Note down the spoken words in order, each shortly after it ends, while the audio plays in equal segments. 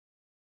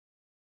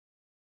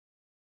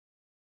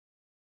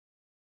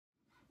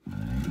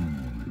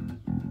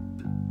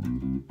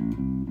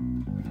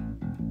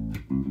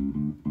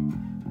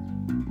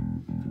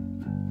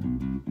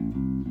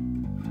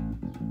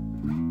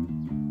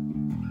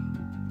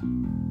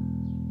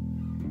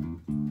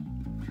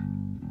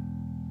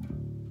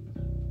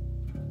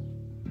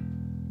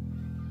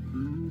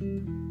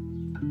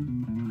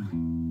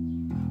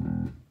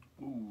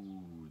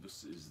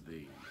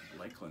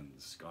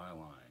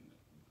Skyline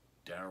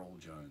Darryl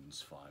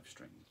Jones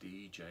 5-string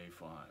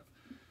DJ5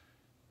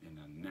 in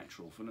a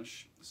natural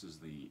finish. This is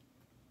the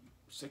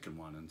second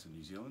one into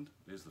New Zealand.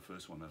 There's the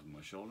first one over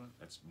my shoulder.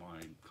 That's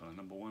my kind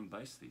of #1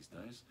 bass these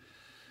days.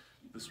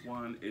 This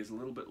one is a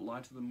little bit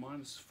lighter than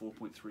mine. It's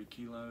 4.3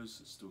 kilos.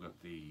 It's still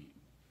got the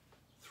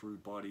through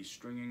body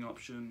stringing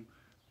option,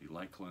 the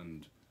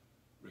Lakland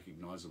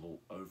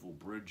recognizable oval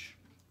bridge,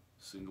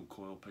 single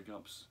coil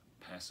pickups,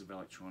 passive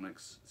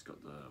electronics. It's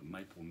got the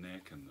maple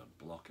neck and the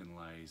block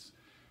inlays,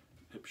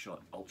 hip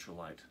shot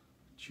ultralight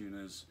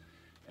tuners,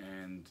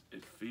 and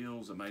it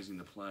feels amazing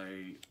to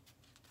play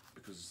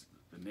because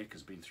the neck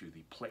has been through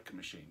the Plek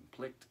machine,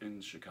 Pleked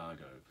in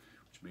Chicago,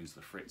 which means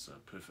the frets are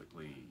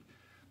perfectly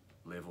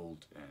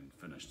leveled and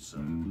finished, so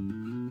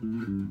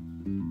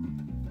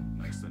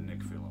makes the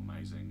neck feel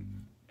amazing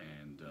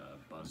and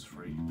buzz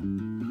free.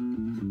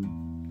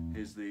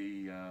 Here's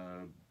the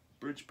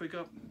bridge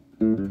pickup.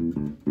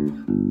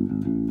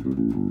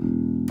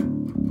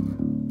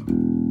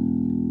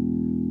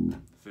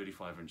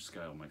 35-inch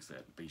scale makes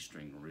that B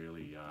string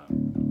really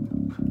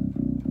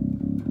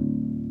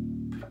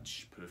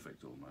pitch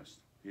perfect almost.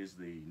 Here's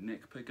the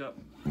neck pickup.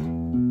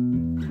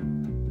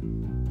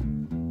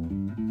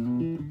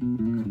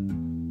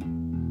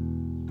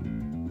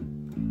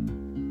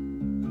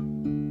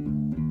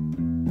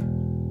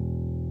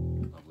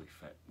 Lovely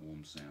fat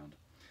warm sound.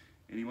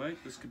 Anyway,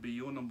 this could be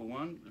your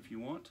 #1 if you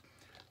want.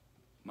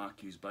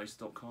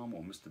 markhughesbass.com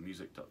or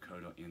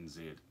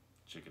mrmusic.co.nz.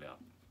 Check it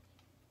out.